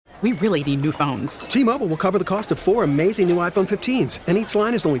We really need new phones. T-Mobile will cover the cost of 4 amazing new iPhone 15s, and each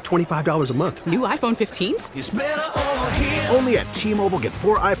line is only $25 a month. New iPhone 15s? It's better over here. Only at T-Mobile, get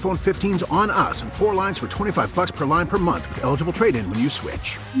 4 iPhone 15s on us and 4 lines for $25 per line per month with eligible trade-in when you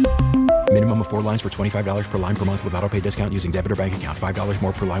switch. Minimum of 4 lines for $25 per line per month with autopay discount using debit or bank account. $5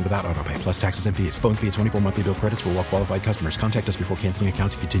 more per line without autopay, plus taxes and fees. Phone fee at 24 monthly bill credits for well-qualified customers. Contact us before canceling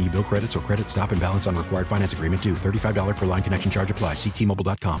account to continue bill credits or credit stop and balance on required finance agreement due. $35 per line connection charge applies. See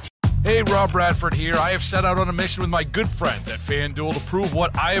T-Mobile.com. Hey, Rob Bradford here. I have set out on a mission with my good friends at FanDuel to prove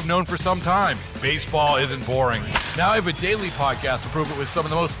what I have known for some time. Baseball isn't boring. Now I have a daily podcast to prove it with some of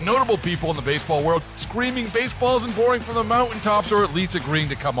the most notable people in the baseball world, screaming baseball isn't boring from the mountaintops, or at least agreeing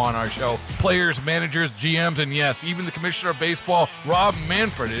to come on our show. Players, managers, GMs, and yes, even the commissioner of baseball, Rob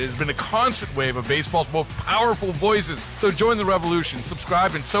Manfred. It has been a constant wave of baseball's most powerful voices. So join the revolution.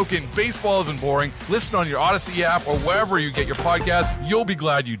 Subscribe and soak in Baseball Isn't Boring. Listen on your Odyssey app or wherever you get your podcast. You'll be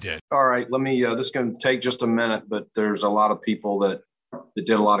glad you did. All right, let me, this is going to take just a minute, but there's a lot of people that did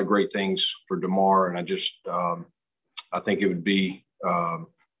a lot of great things for DeMar, and I just, I think it would be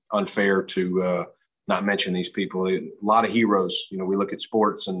unfair to not mention these people. A lot of heroes. You know, we look at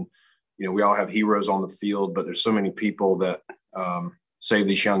sports and, you know, we all have heroes on the field, but there's so many people that save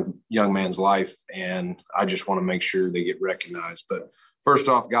this young man's life, and I just want to make sure they get recognized. But first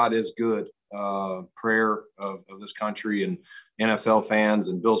off, God is good. Prayer of this country and NFL fans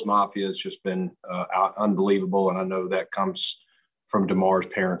and Bills Mafia has just been unbelievable, and I know that comes from DeMar's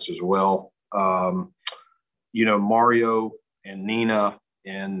parents as well. You know, Mario and Nina,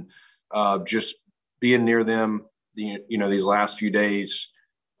 and just being near them, you know, these last few days,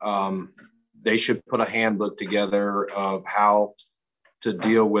 they should put a handbook together of how to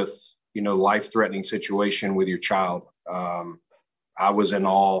deal with, you know, life-threatening situation with your child. I was in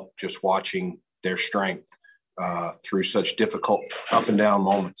awe just watching their strength through such difficult up and down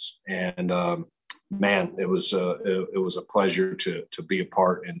moments. And man, it was a pleasure to be a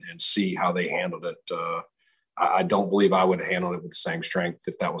part and see how they handled it. I don't believe I would have handled it with the same strength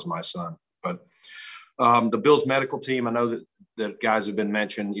if that was my son. But the Bills medical team, I know that guys have been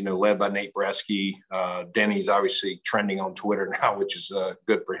mentioned, you know, led by Nate Bresky. Denny's obviously trending on Twitter now, which is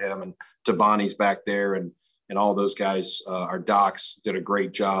good for him. And Tabani's back there, and all those guys, our docs, did a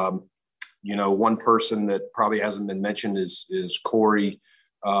great job. You know, one person that probably hasn't been mentioned is Corey,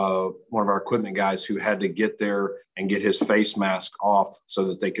 one of our equipment guys, who had to get there and get his face mask off so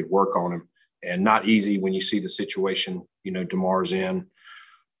that they could work on him. And not easy when you see the situation, you know, DeMar's in.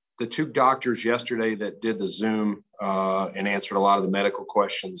 The 2 doctors yesterday that did the Zoom and answered a lot of the medical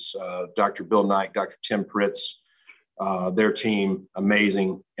questions, Dr. Bill Knight, Dr. Tim Pritz, their team,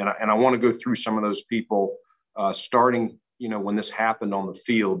 amazing. And I want to go through some of those people, starting, you know, when this happened on the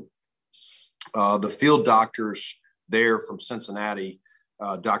field. The field doctors there from Cincinnati,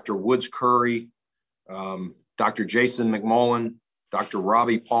 Dr. Woods Curry, Dr. Jason McMullen, Dr.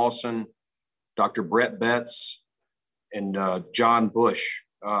 Robbie Paulson, Dr. Brett Betts, and John Bush.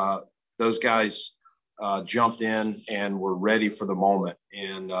 Those guys jumped in and were ready for the moment.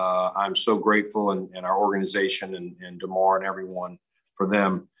 And I'm so grateful, and our organization and DeMar and everyone, for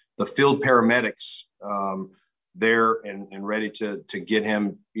them. The field paramedics there and ready to get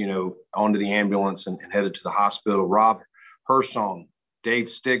him, you know, onto the ambulance and headed to the hospital. Rob Hersong, Dave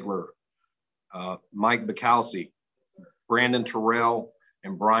Stigler, Mike Bacalsi, Brandon Terrell,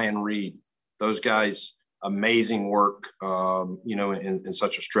 and Brian Reed. Those guys, amazing work, you know, in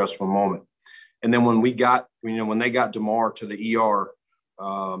such a stressful moment. And then when they got DeMar to the ER,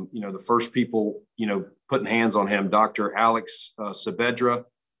 you know, the first people, you know, putting hands on him, Dr. Alex Saavedra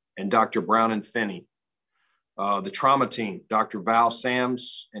and Dr. Brown and Finney. The trauma team, Dr. Val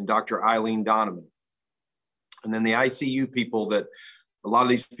Sams and Dr. Eileen Donovan. And then the ICU people, that a lot of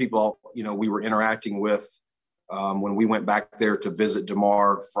these people, you know, we were interacting with when we went back there to visit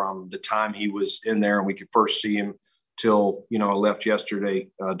DeMar, from the time he was in there and we could first see him till, you know, I left yesterday.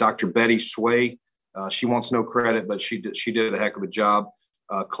 Dr. Betty Sway, she wants no credit, but she did a heck of a job.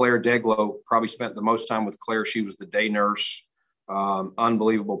 Claire Deglow, probably spent the most time with Claire. She was the day nurse.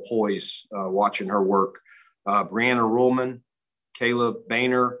 Unbelievable poise watching her work. Brianna Ruhlman, Caleb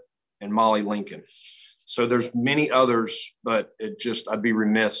Boehner, and Molly Lincoln. So there's many others, but I'd be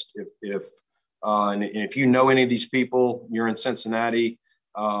remiss if you know any of these people, you're in Cincinnati,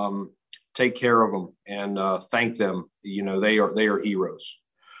 take care of them and thank them. You know, they are heroes.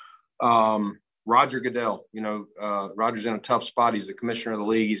 Roger Goodell, you know, Roger's in a tough spot. He's the commissioner of the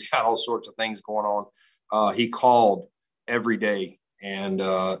league. He's got all sorts of things going on. He called every day. And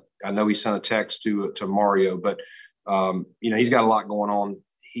I know he sent a text to Mario, but, you know, he's got a lot going on.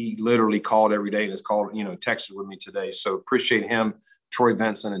 He literally called every day and has called, you know, texted with me today. So appreciate him Troy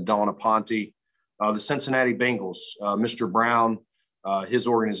Vincent and Dawn Aponte. The Cincinnati Bengals, Mr. Brown, his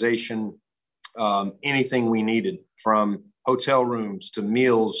organization, anything we needed from hotel rooms to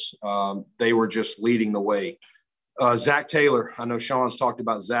meals, they were just leading the way. Zach Taylor, I know Sean's talked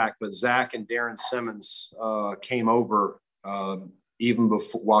about Zach, but Zach and Darren Simmons came over even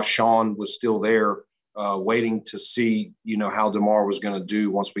before, while Sean was still there, waiting to see, how DeMar was going to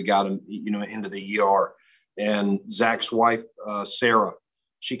do once we got him, into the ER. And Zach's wife, Sarah,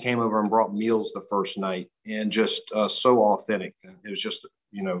 she came over and brought meals the first night, and just so authentic. It was just,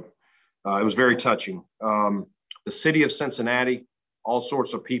 it was very touching. The city of Cincinnati, all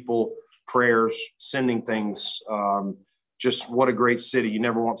sorts of people, prayers, sending things. Just what a great city. You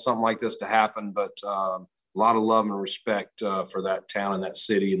never want something like this to happen, but a lot of love and respect for that town and that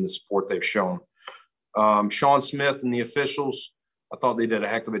city and the support they've shown. Sean Smith and the officials, I thought they did a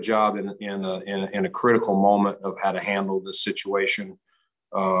heck of a job in a critical moment of how to handle this situation.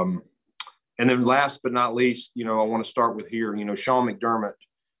 And then last but not least, I want to start with here, Sean McDermott,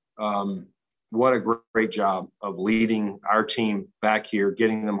 what a great job of leading our team back here,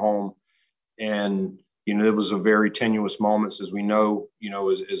 getting them home. And, it was a very tenuous moments, as we know,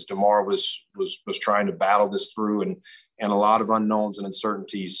 as DeMar was trying to battle this through, and a lot of unknowns and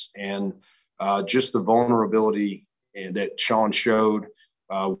uncertainties, and just the vulnerability that Sean showed,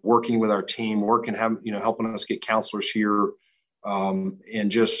 working with our team, helping us get counselors here. And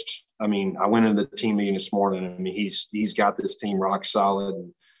just, I went into the team meeting this morning. He's got this team rock solid.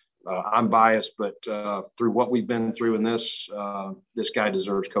 And, I'm biased, but through what we've been through in this guy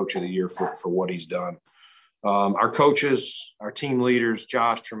deserves Coach of the Year for what he's done. Our coaches, our team leaders,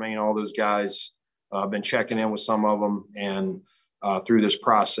 Josh, Tremaine, all those guys, I've been checking in with some of them and through this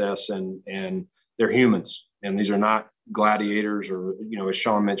process, and they're humans, and these are not gladiators or, as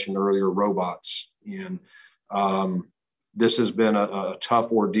Sean mentioned earlier, robots. And this has been a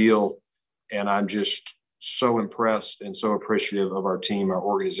tough ordeal, and I'm just so impressed and so appreciative of our team, our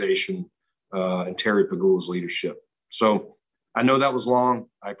organization, and Terry Pegula's leadership. So I know that was long.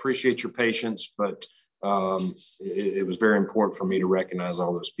 I appreciate your patience, but it was very important for me to recognize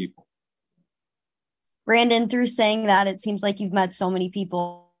all those people. Brandon, through saying that, it seems like you've met so many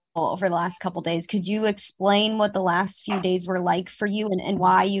people over the last couple of days. Could you explain what the last few days were like for you, and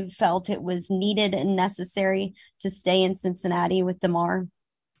why you felt it was needed and necessary to stay in Cincinnati with DeMar?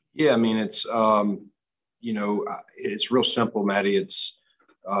 Yeah, it's real simple, Maddie. It's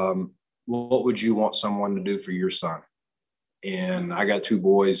what would you want someone to do for your son? And I got two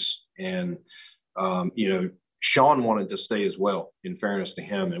boys, and, Sean wanted to stay as well, in fairness to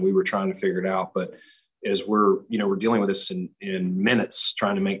him, and we were trying to figure it out. But as we're dealing with this in minutes,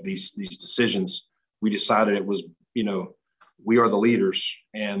 trying to make these decisions, we decided it was, we are the leaders,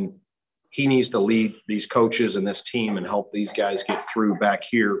 and he needs to lead these coaches and this team and help these guys get through back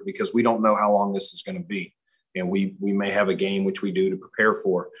here, because we don't know how long this is going to be. And we may have a game, which we do, to prepare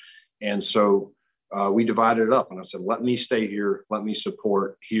for. And so we divided it up, and I said, let me stay here. Let me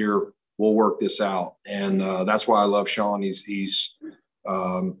support here. We'll work this out. And that's why I love Sean. He's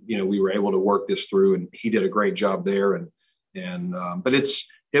we were able to work this through, and he did a great job there. But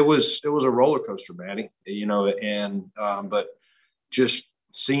it was a roller coaster, Maddie, but just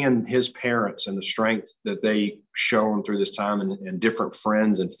seeing his parents and the strength that they shown through this time, and different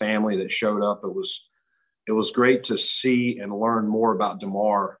friends and family that showed up, it was great to see and learn more about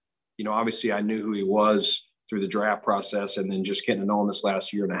DeMar. Obviously I knew who he was through the draft process, and then just getting to know him this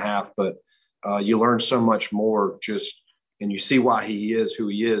last year and a half, but you learn so much more and you see why he is who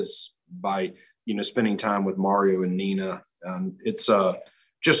he is by, spending time with Mario and Nina. It's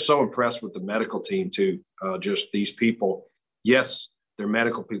just so impressed with the medical team too. Just these people, yes, they're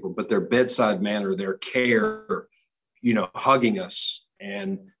medical people, but their bedside manner, their care, hugging us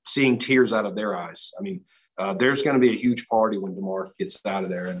and seeing tears out of their eyes. There's going to be a huge party when DeMar gets out of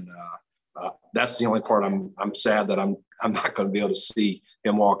there. And that's the only part I'm sad that I'm not going to be able to see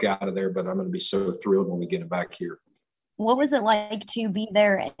him walk out of there, but I'm going to be so thrilled when we get him back here. What was it like to be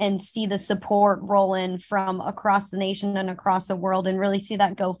there and see the support roll in from across the nation and across the world, and really see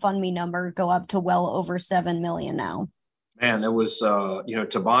that GoFundMe number go up to well over 7 million now? Man, it was,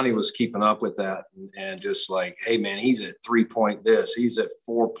 Tabani was keeping up with that, and just like, hey man, he's at 3-point this, he's at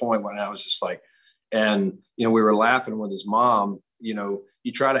 4-point. And I was just like, and, we were laughing with his mom,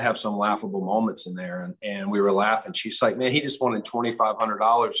 you try to have some laughable moments in there. And we were laughing. She's like, man, he just wanted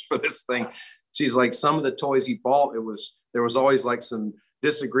 $2,500 for this thing. She's like, some of the toys he bought, there was always like some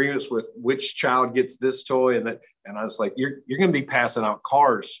disagreements with which child gets this toy. And I was like, you're going to be passing out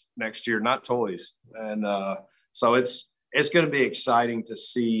cars next year, not toys. And so it's it's going to be exciting to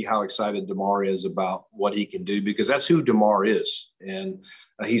see how excited DeMar is about what he can do, because that's who DeMar is. And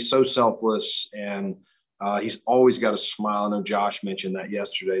he's so selfless, and he's always got a smile. I know Josh mentioned that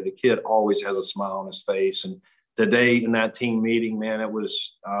yesterday. The kid always has a smile on his face. And today in that team meeting, man, it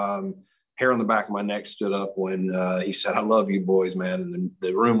was hair on the back of my neck stood up when he said, "I love you boys, man." And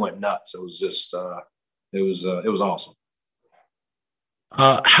the room went nuts. It was just, it was awesome.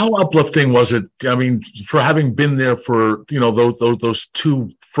 How uplifting was it? I mean, for having been there for, those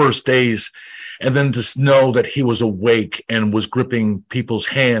 2 first days, and then to know that he was awake and was gripping people's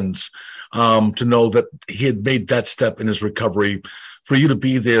hands, to know that he had made that step in his recovery. For you to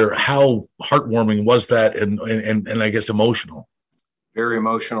be there, how heartwarming was that, and I guess emotional? Very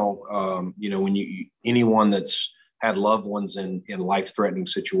emotional. When anyone that's had loved ones in life-threatening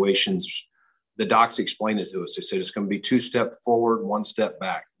situations, the docs explained it to us. They said it's going to be 2 steps forward, 1 step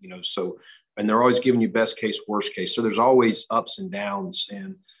back, so, and they're always giving you best case, worst case. So there's always ups and downs.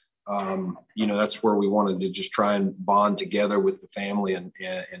 And, that's where we wanted to just try and bond together with the family and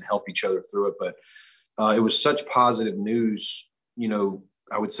help each other through it. But it was such positive news,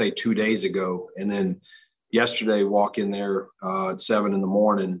 I would say 2 days ago. And then yesterday, walk in there at 7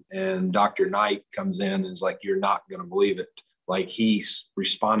 a.m, and Dr. Knight comes in and is like, "You're not going to believe it." Like, he's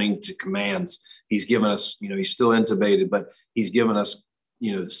responding to commands. He's given us, he's still intubated, but he's given us,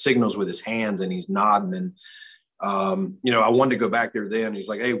 signals with his hands, and he's nodding. And, I wanted to go back there then. He's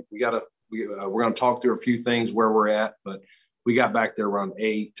like, "Hey, we're going to talk through a few things where we're at." But we got back there around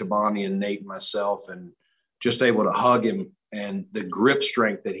 8 to Bonnie and Nate and myself, and just able to hug him, and the grip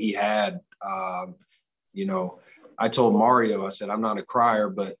strength that he had. I told Mario, I said, "I'm not a crier,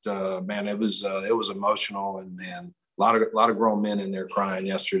 but man, it was emotional, and a lot of grown men in there crying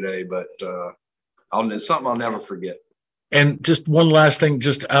yesterday, but it's something I'll never forget." And just one last thing,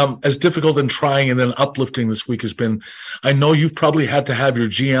 just as difficult and trying and then uplifting this week has been, I know you've probably had to have your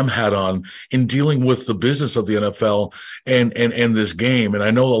GM hat on in dealing with the business of the NFL and this game. And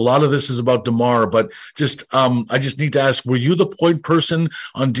I know a lot of this is about DeMar, but just I just need to ask, were you the point person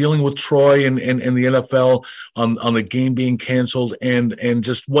on dealing with Troy and the NFL on the game being canceled, and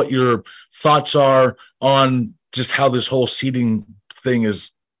just what your thoughts are on just how this whole seating thing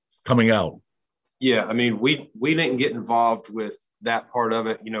is coming out? Yeah, I mean, we didn't get involved with that part of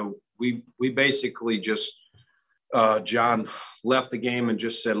it. We basically just John left the game and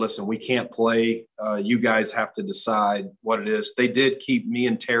just said, "Listen, we can't play. You guys have to decide what it is." They did keep me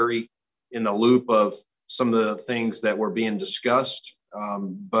and Terry in the loop of some of the things that were being discussed,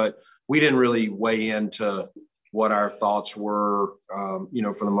 but we didn't really weigh into what our thoughts were.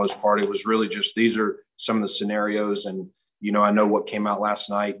 For the most part, it was really just, these are some of the scenarios, and I know what came out last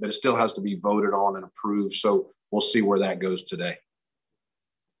night, but it still has to be voted on and approved. So we'll see where that goes today.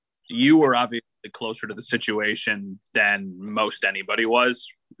 You were obviously closer to the situation than most anybody was.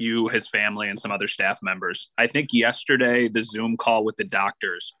 You, his family, and some other staff members. I think yesterday, the Zoom call with the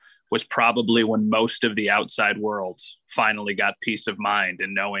doctors was probably when most of the outside world finally got peace of mind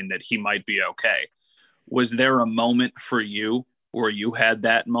and knowing that he might be okay. Was there a moment for you where you had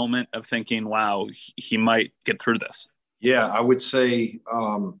that moment of thinking, wow, he might get through this? Yeah, I would say,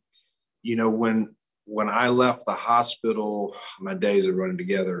 when I left the hospital, my days are running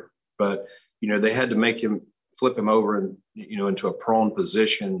together, but, they had to flip him over and, into a prone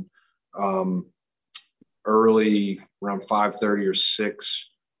position early around 5:30 or 6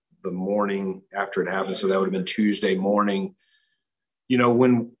 the morning after it happened. So that would have been Tuesday morning.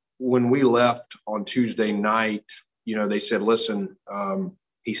 When we left on Tuesday night, they said, "Listen,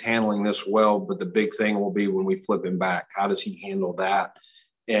 he's handling this well, but the big thing will be when we flip him back. How does he handle that?"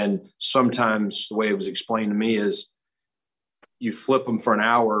 And sometimes the way it was explained to me is you flip them for an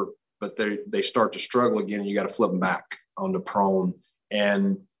hour, but they start to struggle again. You got to flip them back onto prone.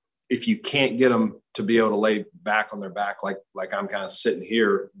 And if you can't get them to be able to lay back on their back, like I'm kind of sitting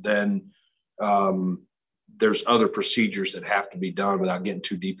here, then there's other procedures that have to be done without getting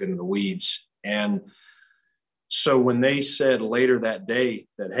too deep into the weeds. And so when they said later that day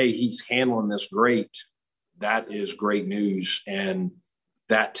that, "Hey, he's handling this great," that is great news. And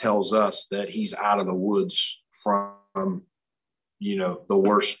that tells us that he's out of the woods from, the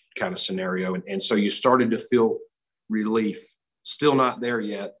worst kind of scenario. And so you started to feel relief. Still not there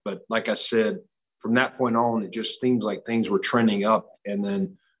yet. But like I said, from that point on, it just seems like things were trending up. And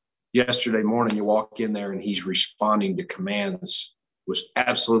then yesterday morning, you walk in there and he's responding to commands. Was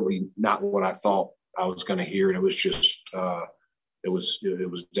absolutely not what I thought I was going to hear. And it was just, it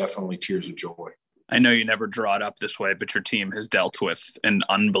was definitely tears of joy. I know you never draw it up this way, but your team has dealt with an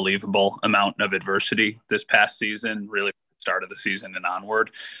unbelievable amount of adversity this past season, really start of the season and onward.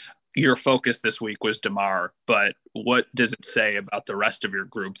 your focus this week was DeMar, but what does it say about the rest of your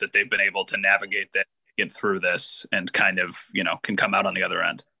group that they've been able to navigate that, get through this, and kind of, can come out on the other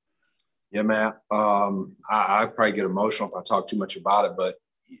end? Yeah, Matt. I probably get emotional if I talk too much about it, but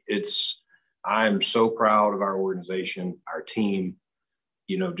I'm so proud of our organization, our team,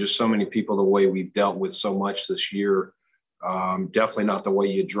 just so many people, the way we've dealt with so much this year. Definitely not the way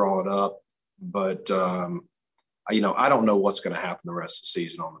you draw it up, but I don't know what's going to happen the rest of the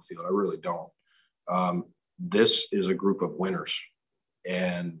season on the field. I really don't. This is a group of winners,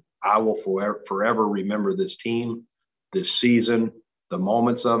 and I will forever remember this team, this season, the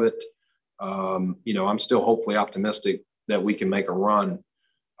moments of it. I'm still hopefully optimistic that we can make a run,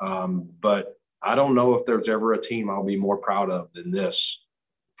 but I don't know if there's ever a team I'll be more proud of than this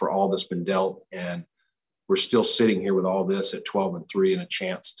for all that's been dealt. And we're still sitting here with all this at 12-3 and a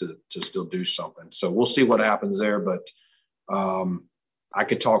chance to still do something. So we'll see what happens there. But I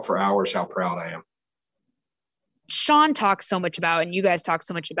could talk for hours how proud I am. Sean talks so much about, and you guys talk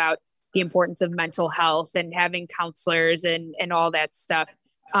so much about, the importance of mental health and having counselors and all that stuff.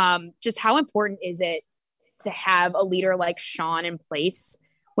 Just how important is it to have a leader like Sean in place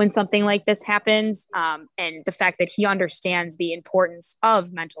when something like this happens, and the fact that he understands the importance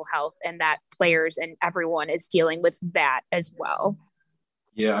of mental health and that players and everyone is dealing with that as well?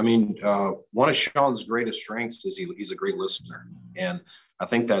 Yeah, one of Sean's greatest strengths is he's a great listener. And I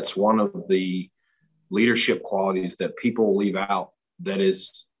think that's one of the leadership qualities that people leave out that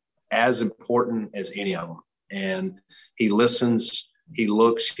is as important as any of them. And he listens, he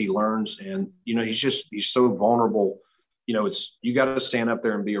looks, he learns, and, he's so vulnerable. You got to stand up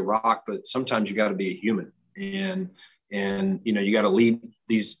there and be a rock, but sometimes you got to be a human, and you got to lead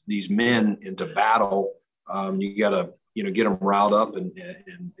these men into battle. You got to, get them riled up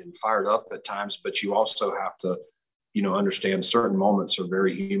and fired up at times, but you also have to, understand certain moments are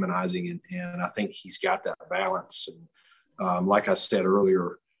very humanizing. And I think he's got that balance. And like I said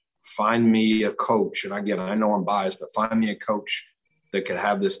earlier, find me a coach. And again, I know I'm biased, but find me a coach that could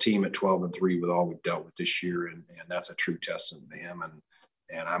have this team at 12-3 with all we've dealt with this year. And that's a true testament to him.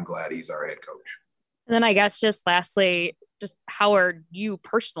 And I'm glad he's our head coach. And then I guess just lastly, just how are you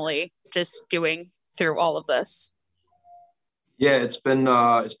personally just doing through all of this? Yeah, it's been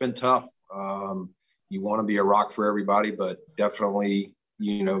tough. You want to be a rock for everybody, but definitely,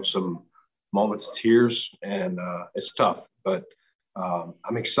 some moments of tears, and it's tough, but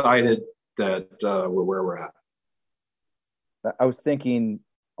I'm excited that we're where we're at. I was thinking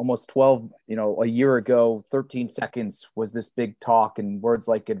almost 12, a year ago, 13 seconds was this big talk, and words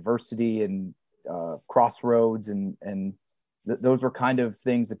like adversity and crossroads. And those were kind of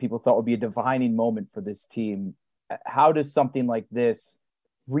things that people thought would be a defining moment for this team. How does something like this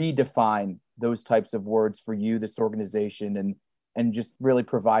redefine those types of words for you, this organization, and just really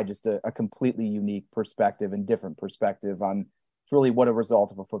provide just a completely unique perspective and different perspective on really what a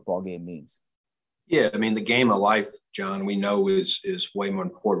result of a football game means? Yeah, the game of life, John, we know is way more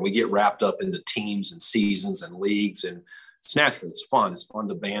important. We get wrapped up into teams and seasons and leagues, and it's natural. It's fun. It's fun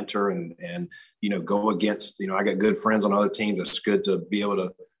to banter and go against, I got good friends on other teams. It's good to be able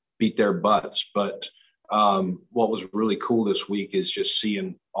to beat their butts. But what was really cool this week is just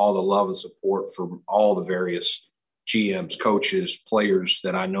seeing all the love and support from all the various GMs, coaches, players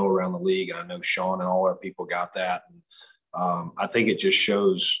that I know around the league. And I know Sean and all our people got that. And I think it just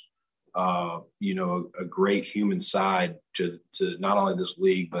shows a great human side to not only this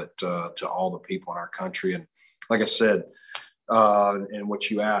league, but to all the people in our country. And like I said, and what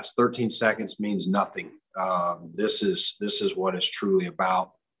you asked, 13 seconds means nothing. This is what it's truly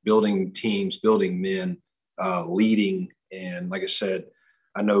about: building teams, building men, leading. And like I said,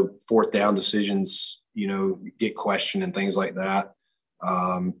 I know fourth down decisions, get questioned and things like that.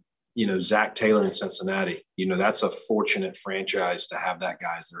 Zach Taylor in Cincinnati, that's a fortunate franchise to have that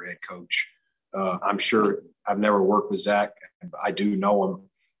guy as their head coach. I'm sure I've never worked with Zach. I do know him.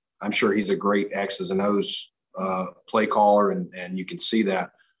 I'm sure he's a great X's and O's play caller, and you can see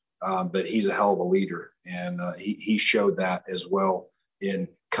that. But he's a hell of a leader, and he showed that as well in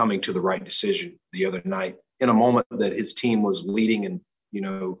coming to the right decision the other night in a moment that his team was leading, and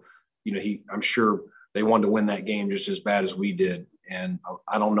I'm sure they wanted to win that game just as bad as we did. And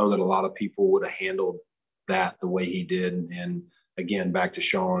I don't know that a lot of people would have handled that the way he did. And again, back to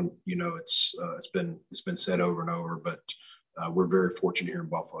Sean, it's been said over and over, but we're very fortunate here in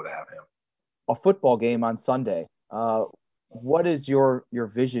Buffalo to have him. A football game on Sunday. What is your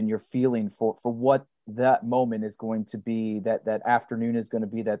vision, your feeling for what that moment is going to be, that afternoon is going to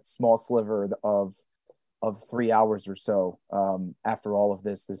be, that small sliver of 3 hours or so after all of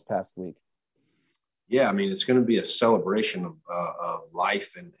this past week? Yeah, I mean, it's going to be a celebration of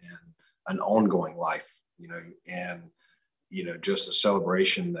life and an ongoing life, and, just a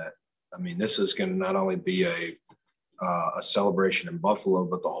celebration that, I mean, this is going to not only be a celebration in Buffalo,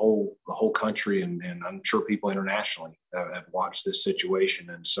 but the whole country, and I'm sure people internationally have watched this situation.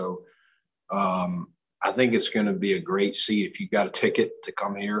 And so I think it's going to be a great seat if you got a ticket to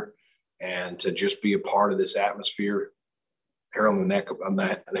come here and to just be a part of this atmosphere. Hair on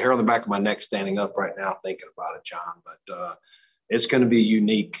the back of my neck standing up right now thinking about it, John. But it's going to be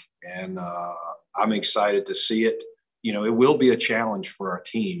unique, and I'm excited to see it. It will be a challenge for our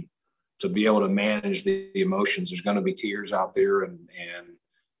team to be able to manage the emotions. There's going to be tears out there, and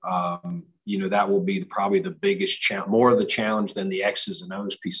that will be probably the biggest challenge. More of the challenge than the X's and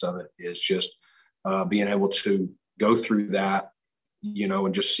O's piece of it is just being able to go through that,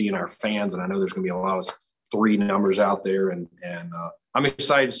 and just seeing our fans. And I know there's going to be a lot of 3 numbers out there, and I'm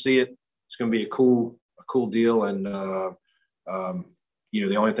excited to see it. It's going to be a cool deal. And the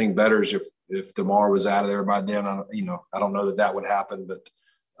only thing better is if DeMar was out of there by then. I don't know that would happen, but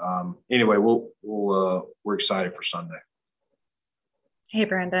anyway, we're excited for Sunday. Hey,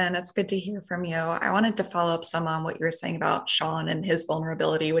 Brandon, it's good to hear from you. I wanted to follow up some on what you were saying about Sean and his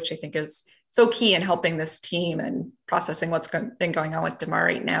vulnerability, which I think is so key in helping this team and processing what's been going on with DeMar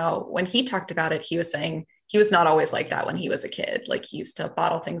right now. When he talked about it, he was saying he was not always like that when he was a kid. Like, he used to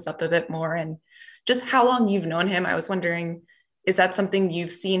bottle things up a bit more. And just how long you've known him, I was wondering, is that something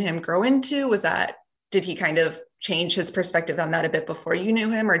you've seen him grow into? Did he kind of change his perspective on that a bit before you knew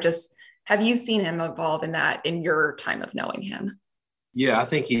him, or just have you seen him evolve in that in your time of knowing him? Yeah, I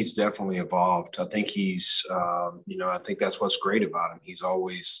think he's definitely evolved. I think he's, I think that's what's great about him. He's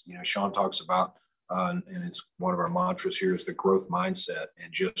always, Sean talks about, and it's one of our mantras here, is the growth mindset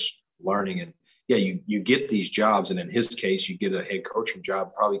and just learning. And yeah, you get these jobs, and in his case, you get a head coaching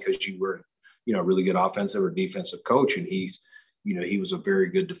job probably because you were, a really good offensive or defensive coach, and he was a very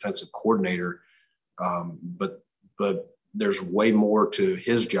good defensive coordinator. But there's way more to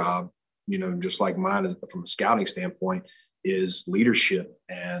his job, just like mine from a scouting standpoint, is leadership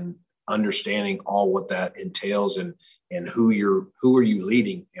and understanding all what that entails, and who are you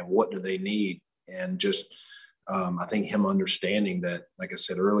leading and what do they need. And just, I think him understanding that, like I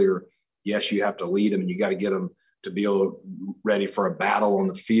said earlier, yes, you have to lead them and you got to get them to be ready for a battle on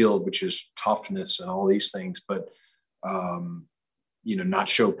the field, which is toughness and all these things, but, not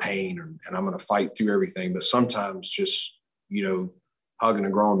show pain and I'm going to fight through everything. But sometimes just, hugging a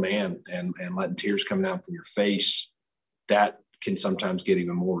grown man and letting tears come down from your face, that can sometimes get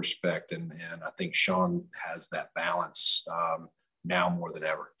even more respect. And I think Sean has that balance now more than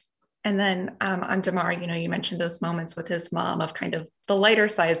ever. And then on DeMar, you mentioned those moments with his mom of kind of the lighter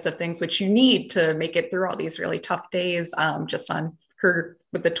sides of things, which you need to make it through all these really tough days, just on her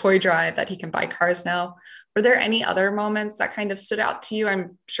with the toy drive that he can buy cars now. Were there any other moments that kind of stood out to you?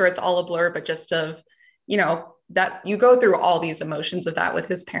 I'm sure it's all a blur, but just of, that you go through all these emotions of that with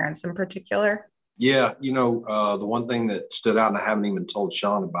his parents in particular. Yeah. The one thing that stood out, and I haven't even told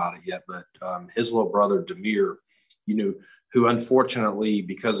Sean about it yet, but his little brother, Demir, who unfortunately,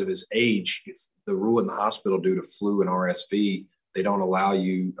 because of his age, if the rule in the hospital due to flu and RSV, they don't allow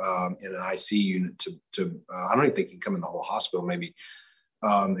you in an IC unit to I don't even think you can come in the whole hospital, maybe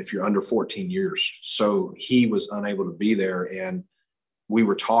if you're under 14 years. So he was unable to be there. And we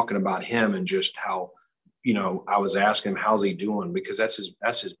were talking about him and just how, I was asking him, how's he doing? Because that's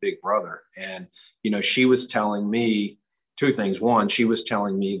his big brother. And, she was telling me 2 things. One, she was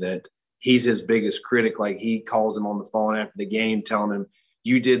telling me that he's his biggest critic. Like, he calls him on the phone after the game, telling him,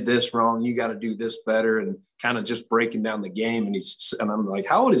 you did this wrong, you got to do this better, and kind of just breaking down the game. And I'm like,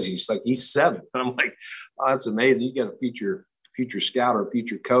 how old is he? He's like, he's 7. And I'm like, oh, that's amazing. He's got a future scout or a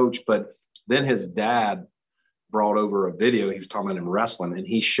future coach. But then his dad brought over a video. He was talking about him wrestling, and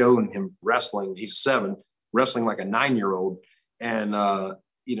he's showing him wrestling. He's 7, wrestling like a 9-year-old. And,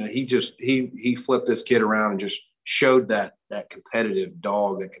 he flipped this kid around and just showed that competitive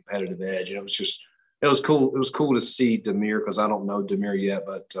dog, that competitive edge. And it was cool. It was cool to see Demir, because I don't know Demir yet,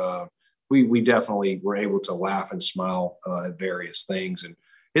 but we definitely were able to laugh and smile at various things. And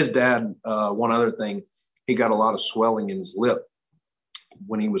his dad, one other thing, he got a lot of swelling in his lip.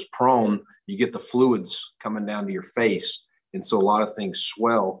 When he was prone, you get the fluids coming down to your face. And so a lot of things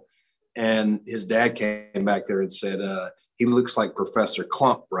swell. And his dad came back there and said, he looks like Professor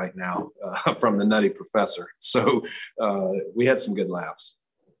Klump right now from The Nutty Professor. So we had some good laughs.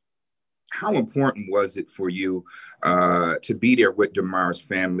 How important was it for you to be there with DeMar's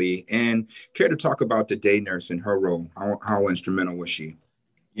family? And care to talk about the day nurse and her role? How instrumental was she?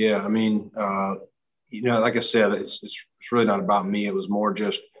 Yeah, I mean, like I said, it's really not about me. It was more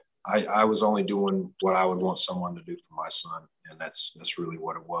just I was only doing what I would want someone to do for my son. And that's really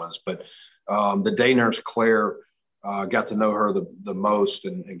what it was. But the day nurse, Claire, got to know her the most.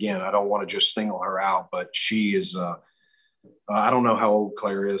 And again, I don't want to just single her out, but she is, I don't know how old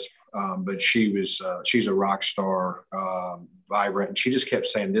Claire is, but she's a rock star, vibrant. And she just kept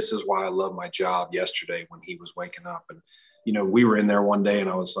saying, this is why I love my job yesterday when he was waking up. And, we were in there one day and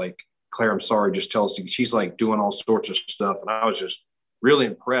I was like, Claire, I'm sorry, just tell us. She's like doing all sorts of stuff. And I was just really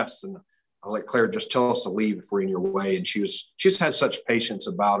impressed. And I was like, Claire, just tell us to leave if we're in your way. And she just had such patience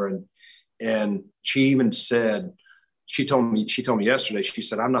about her. And she even said, she told me yesterday, she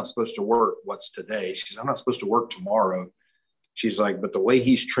said, I'm not supposed to work what's today. She said, I'm not supposed to work tomorrow. She's like, but the way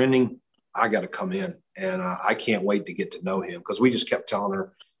he's trending, I got to come in. And I can't wait to get to know him. Because we just kept telling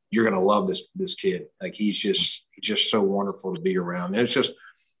her, you're going to love this kid. Like, he's just so wonderful to be around. And it's just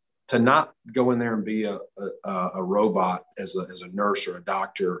to not go in there and be a robot as a nurse or a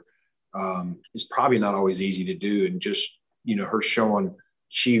doctor is probably not always easy to do. And just, her showing,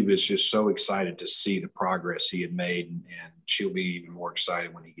 she was just so excited to see the progress he had made. And she'll be even more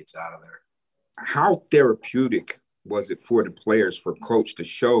excited when he gets out of there. How therapeutic was it for the players, for coach to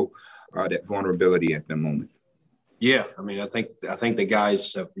show that vulnerability at the moment? Yeah, I mean, I think the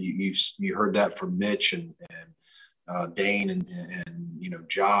guys have, you heard that from Mitch and Dane and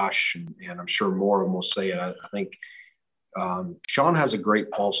Josh and I'm sure more of them will say it. I think Sean has a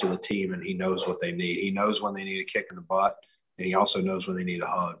great pulse of the team and he knows what they need. He knows when they need a kick in the butt and he also knows when they need a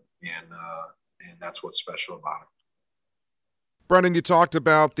hug, and that's what's special about him. Brendan, you talked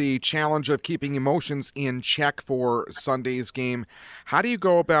about the challenge of keeping emotions in check for Sunday's game. How do you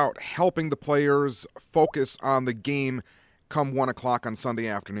go about helping the players focus on the game come 1 o'clock on Sunday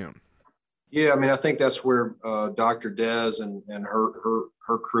afternoon? Yeah, I mean, I think that's where Dr. Des and her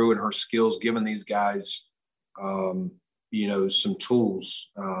crew and her skills, giving these guys, some tools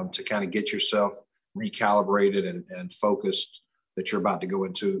to kind of get yourself recalibrated and focused that you're about to go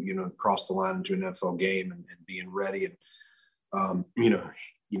into, cross the line into an NFL game and being ready and,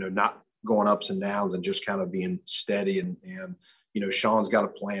 not going ups and downs and just kind of being steady. And Sean's got a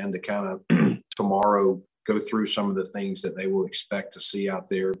plan to kind of tomorrow go through some of the things that they will expect to see out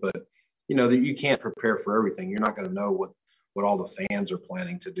there. But, that you can't prepare for everything. You're not going to know what all the fans are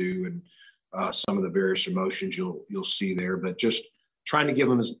planning to do and some of the various emotions you'll see there. But just trying to give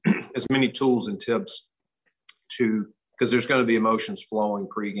them as many tools and tips because there's going to be emotions flowing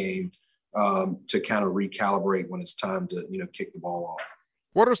pregame to kind of recalibrate when it's time to, kick the ball off.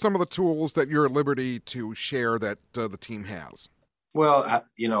 What are some of the tools that you're at liberty to share that the team has? Well,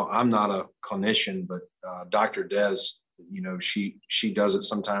 I'm not a clinician, but Dr. Des, she does it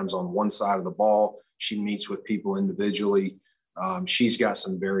sometimes on one side of the ball. She meets with people individually. She's got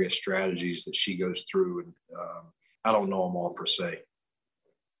some various strategies that she goes through, and I don't know them all per se.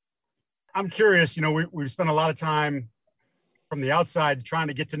 I'm curious, we've spent a lot of time from the outside trying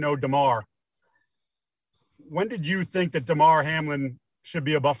to get to know Damar. When did you think that Damar Hamlin should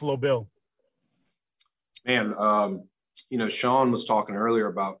be a Buffalo Bill? Man, Sean was talking earlier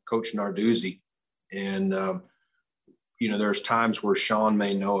about Coach Narduzzi, and there's times where Sean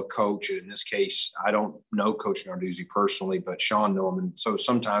may know a coach. In this case, I don't know Coach Narduzzi personally, but Sean know him. And so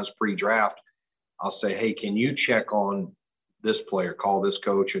sometimes pre-draft, I'll say, hey, can you check on this player, call this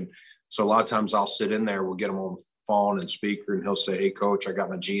coach? And so a lot of times I'll sit in there, we'll get him on the phone and speaker, and he'll say, hey, coach, I got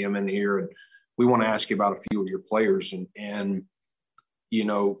my GM in here, and we want to ask you about a few of your players. And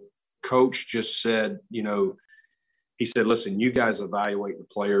coach just said, he said, listen, you guys evaluate the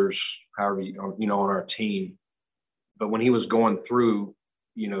players, however, on our team. But when he was going through,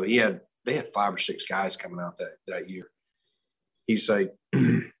 they had 5 or 6 guys coming out that year. He's like,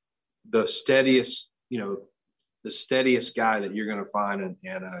 the steadiest guy that you're going to find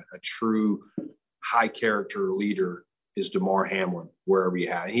and a true high character leader is Damar Hamlin, wherever you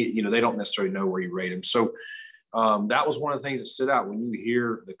have. They don't necessarily know where you rate him. So that was one of the things that stood out when you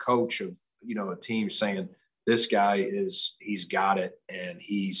hear the coach of, a team saying, this guy he's got it, and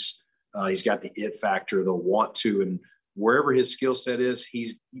he's got the it factor, the want to, and wherever his skill set is,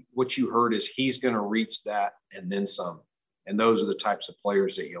 what you heard is he's going to reach that and then some. And those are the types of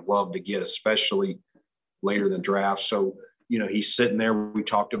players that you love to get, especially later in the draft. So, he's sitting there. We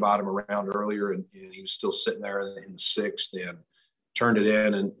talked about him around earlier, and he was still sitting there in the 6th and turned it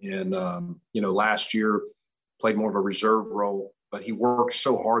in. And last year played more of a reserve role, but he worked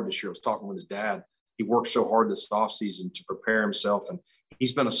so hard this year. I was talking with his dad. He worked so hard this offseason to prepare himself, and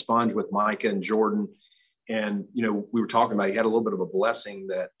he's been a sponge with Micah and Jordan. And, we were talking about, he had a little bit of a blessing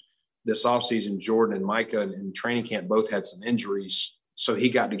that this offseason, Jordan and Micah in training camp both had some injuries. So he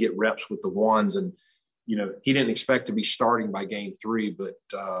got to get reps with the ones. And, he didn't expect to be starting by game 3, but,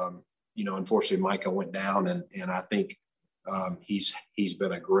 unfortunately Micah went down, and I think he's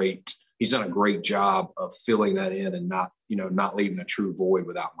done a great job of filling that in and not leaving a true void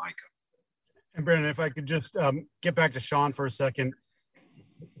without Micah. And Brandon, if I could just get back to Sean for a second.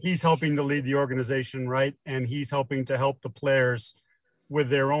 He's helping to lead the organization, right? And he's helping to help the players with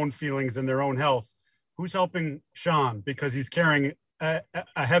their own feelings and their own health. Who's helping Sean? Because he's carrying a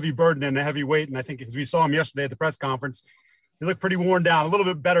heavy burden and a heavy weight. And I think as we saw him yesterday at the press conference, he looked pretty worn down, a little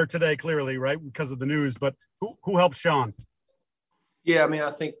bit better today, clearly, right? Because of the news, but who helps Sean? Yeah. I mean,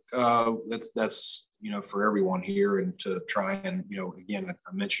 I think that's, for everyone here, and to try and, again,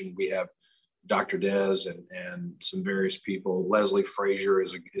 I mentioned we have Dr. Dez and some various people. Leslie Frazier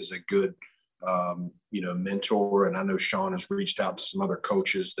is a good, mentor. And I know Sean has reached out to some other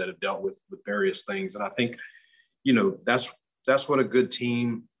coaches that have dealt with various things. And I think, that's what a good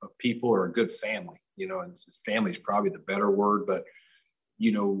team of people, or a good family, and family is probably the better word, but,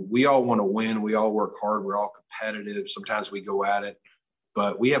 we all want to win. We all work hard. We're all competitive. Sometimes we go at it,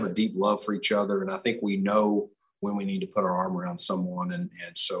 but we have a deep love for each other. And I think we know when we need to put our arm around someone. And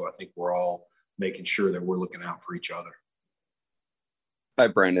so I think we're all making sure that we're looking out for each other. Hi,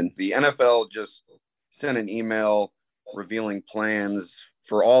 Brandon. The NFL just sent an email revealing plans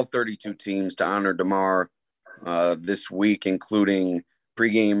for all 32 teams to honor DeMar this week, including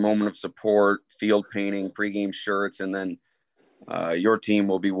pregame moment of support, field painting, pregame shirts, and then your team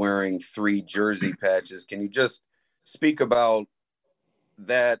will be wearing 3 jersey patches. Can you just speak about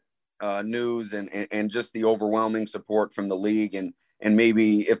that news and just the overwhelming support from the league, and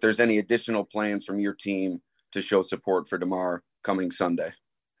maybe if there's any additional plans from your team to show support for DeMar coming Sunday?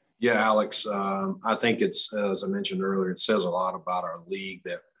 Yeah, Alex, I think it's, as I mentioned earlier, it says a lot about our league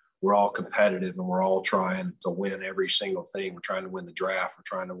that we're all competitive and we're all trying to win every single thing. We're trying to win the draft. We're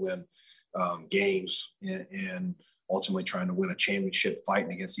trying to win games, and ultimately trying to win a championship,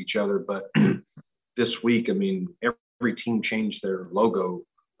 fighting against each other. But this week, I mean, every team changed their logo,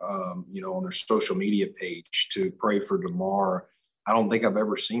 on their social media page to pray for DeMar. I don't think I've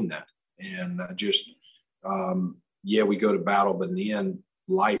ever seen that. And we go to battle, but in the end,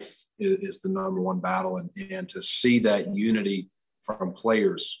 life is the number one battle. And to see that unity from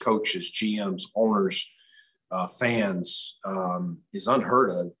players, coaches, GMs, owners, fans is unheard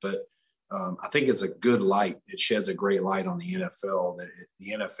of. But I think it's a good light. It sheds a great light on the NFL, that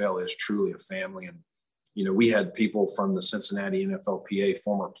the NFL is truly a family. And, we had people from the Cincinnati NFLPA,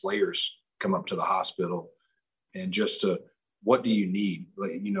 former players, come up to the hospital and what do you need?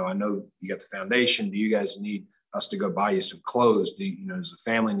 I know you got the foundation. Do you guys need us to go buy you some clothes? Does the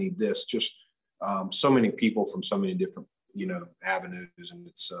family need this? Just so many people from so many different, avenues. And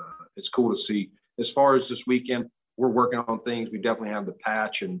it's cool to see. As far as this weekend, we're working on things. We definitely have the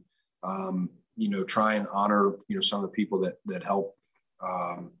patch and, try and honor, some of the people that help,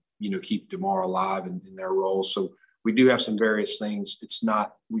 keep DeMar alive in their roles. So we do have some various things. It's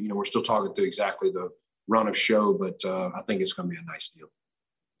not, we're still talking through exactly the run of show, but I think it's going to be a nice deal.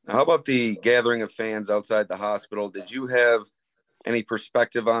 How about the gathering of fans outside the hospital? Did you have any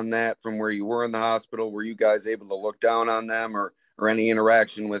perspective on that from where you were in the hospital? Were you guys able to look down on them or any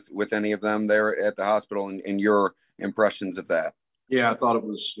interaction with any of them there at the hospital and your impressions of that? Yeah, I thought it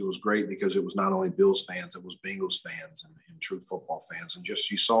was great because it was not only Bills fans, it was Bengals fans and true football fans. And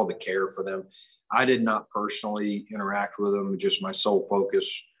just, you saw the care for them. I did not personally interact with them, just my sole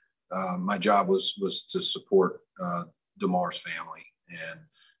focus. My job was to support DeMar's family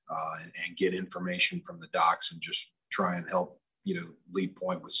and get information from the docs and just try and help, lead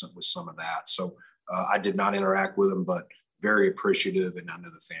point with some of that. So I did not interact with them, but very appreciative. And I know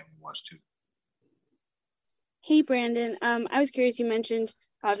the family was too. Hey, Brandon. I was curious, you mentioned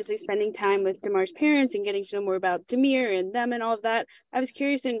obviously spending time with DeMar's parents and getting to know more about Demir and them and all of that. I was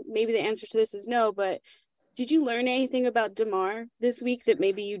curious, and maybe the answer to this is no, but did you learn anything about DeMar this week that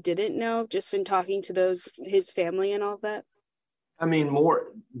maybe you didn't know just from talking to his family and all of that? I mean,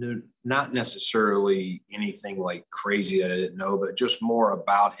 not necessarily anything like crazy that I didn't know, but just more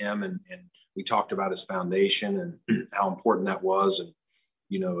about him. And we talked about his foundation and how important that was. And,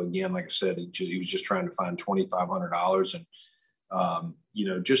 again, like I said, he was just trying to find $2,500 and,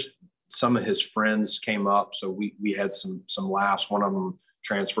 just some of his friends came up. So we had some laughs. One of them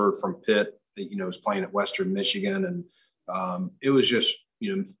transferred from Pitt, was playing at Western Michigan. And it was just,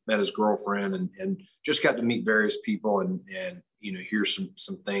 met his girlfriend and just got to meet various people and hear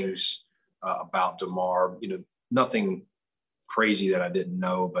some things about DeMar, nothing crazy that I didn't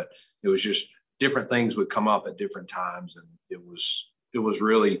know, but it was just different things would come up at different times. And it was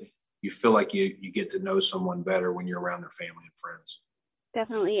really, you feel like you get to know someone better when you're around their family and friends.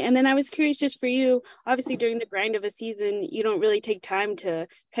 Definitely. And then I was curious just for you, obviously during the grind of a season, you don't really take time to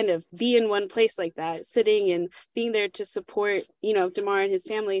kind of be in one place like that, sitting and being there to support, DeMar and his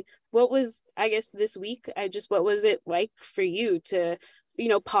family. What was, I guess, this week, what was it like for you to,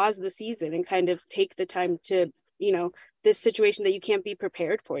 pause the season and kind of take the time to, this situation that you can't be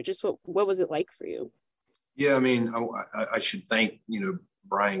prepared for? Just what was it like for you? Yeah, I mean, I should thank,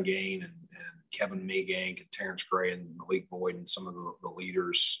 Brian Gain and Kevin Meegank and Terrence Gray and Malik Boyd and some of the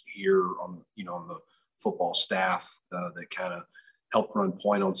leaders here on the football staff that kind of helped run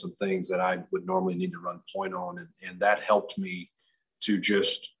point on some things that I would normally need to run point on. And that helped me to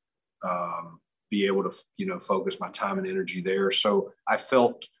just be able to, focus my time and energy there. So I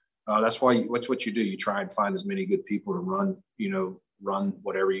felt that's what you do. You try and find as many good people to run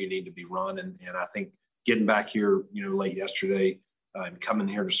whatever you need to be run. And I think getting back here, late yesterday and coming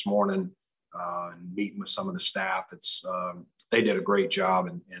here this morning, and meeting with some of the staff, they did a great job,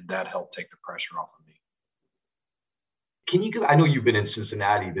 and that helped take the pressure off of me. I know you've been in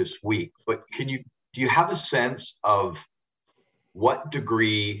Cincinnati this week, but do you have a sense of what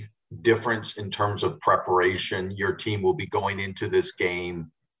degree difference in terms of preparation your team will be going into this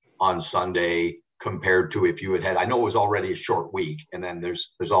game on Sunday compared to if you had, I know it was already a short week, and then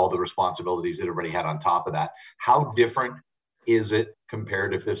there's all the responsibilities that everybody had on top of that. How different is it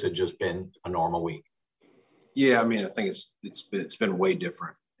compared if this had just been a normal week? Yeah, I mean, I think it's been way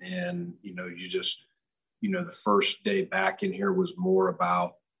different. And, the first day back in here was more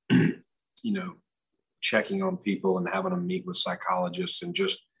about, checking on people and having them meet with psychologists and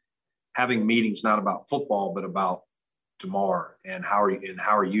just having meetings, not about football, but about DeMar and how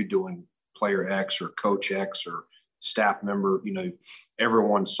are you doing, player X or coach X or staff member.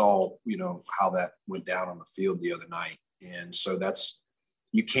 Everyone saw, how that went down on the field the other night. And so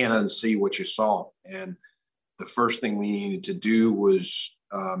you can't unsee what you saw. And the first thing we needed to do was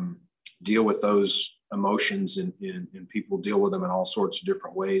deal with those emotions and people deal with them in all sorts of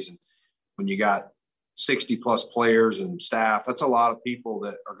different ways. And when you got 60 plus players and staff, that's a lot of people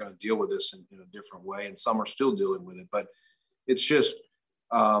that are going to deal with this in a different way. And some are still dealing with it, but it's just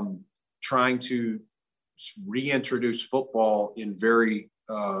trying to reintroduce football in very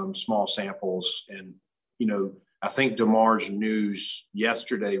small samples. And, I think DeMar's news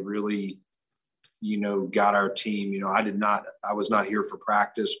yesterday really, got our team. I was not here for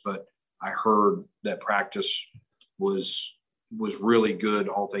practice, but I heard that practice was really good,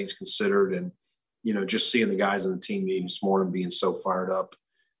 all things considered. And, just seeing the guys in the team meeting this morning being so fired up.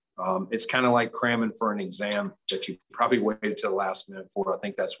 It's kind of like cramming for an exam that you probably waited to the last minute for. I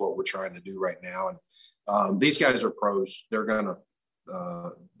think that's what we're trying to do right now. And these guys are pros.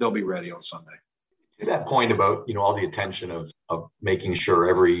 They'll be ready on Sunday. To that point about, all the attention of making sure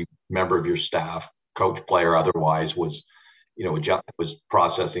every member of your staff, coach, player, otherwise was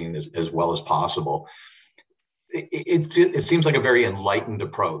processing as well as possible. It seems like a very enlightened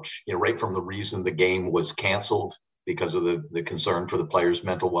approach, right from the reason the game was canceled because of the concern for the players'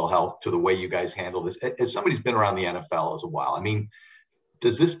 mental well health to the way you guys handle this. As somebody who's been around the NFL as a while, I mean,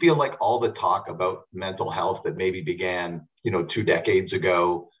 does this feel like all the talk about mental health that maybe began, 2 decades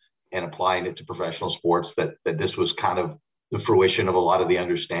ago and applying it to professional sports, that this was kind of the fruition of a lot of the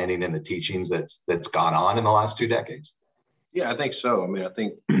understanding and the teachings that's gone on in the last 2 decades? Yeah, I think so. I mean, I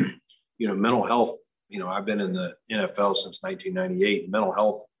think, mental health, I've been in the NFL since 1998. Mental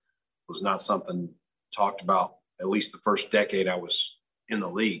health was not something talked about, at least the first decade I was in the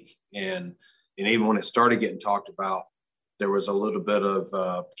league. And even when it started getting talked about, there was a little bit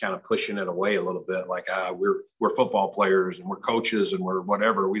of kind of pushing it away a little bit, like we're football players and we're coaches and we're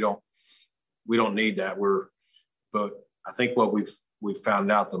whatever. We don't need that. But I think what we've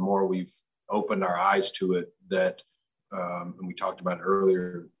found out, the more we've opened our eyes to it, that and we talked about it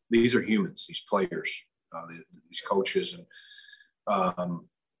earlier, these are humans, these players, these coaches, and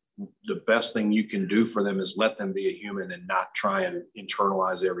the best thing you can do for them is let them be a human and not try and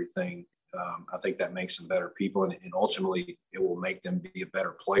internalize everything. I think that makes them better people, and ultimately it will make them be a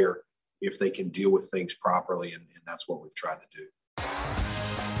better player if they can deal with things properly, and that's what we've tried to do.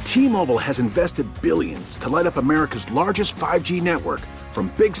 T-Mobile has invested billions to light up America's largest 5G network, from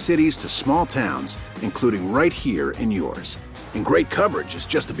big cities to small towns, including right here in yours. And great coverage is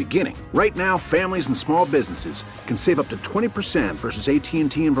just the beginning. Right now, families and small businesses can save up to 20% versus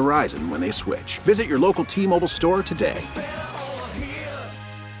AT&T and Verizon when they switch. Visit your local T-Mobile store today.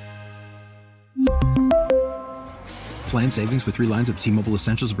 Plan savings with 3 lines of T-Mobile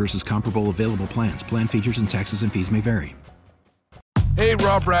Essentials versus comparable available plans. Plan features and taxes and fees may vary. Hey,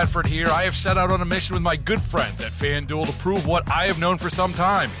 Rob Bradford here. I have set out on a mission with my good friends at FanDuel to prove what I have known for some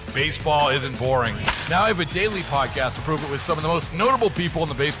time. Baseball isn't boring. Now I have a daily podcast to prove it with some of the most notable people in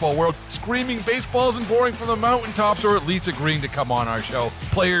the baseball world, screaming baseball isn't boring from the mountaintops, or at least agreeing to come on our show.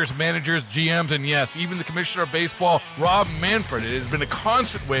 Players, managers, GMs, and yes, even the commissioner of baseball, Rob Manfred. It has been a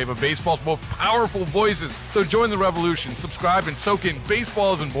constant wave of baseball's most powerful voices. So join the revolution. Subscribe and soak in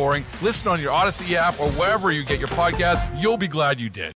Baseball Isn't Boring. Listen on your Odyssey app or wherever you get your podcasts. You'll be glad you did.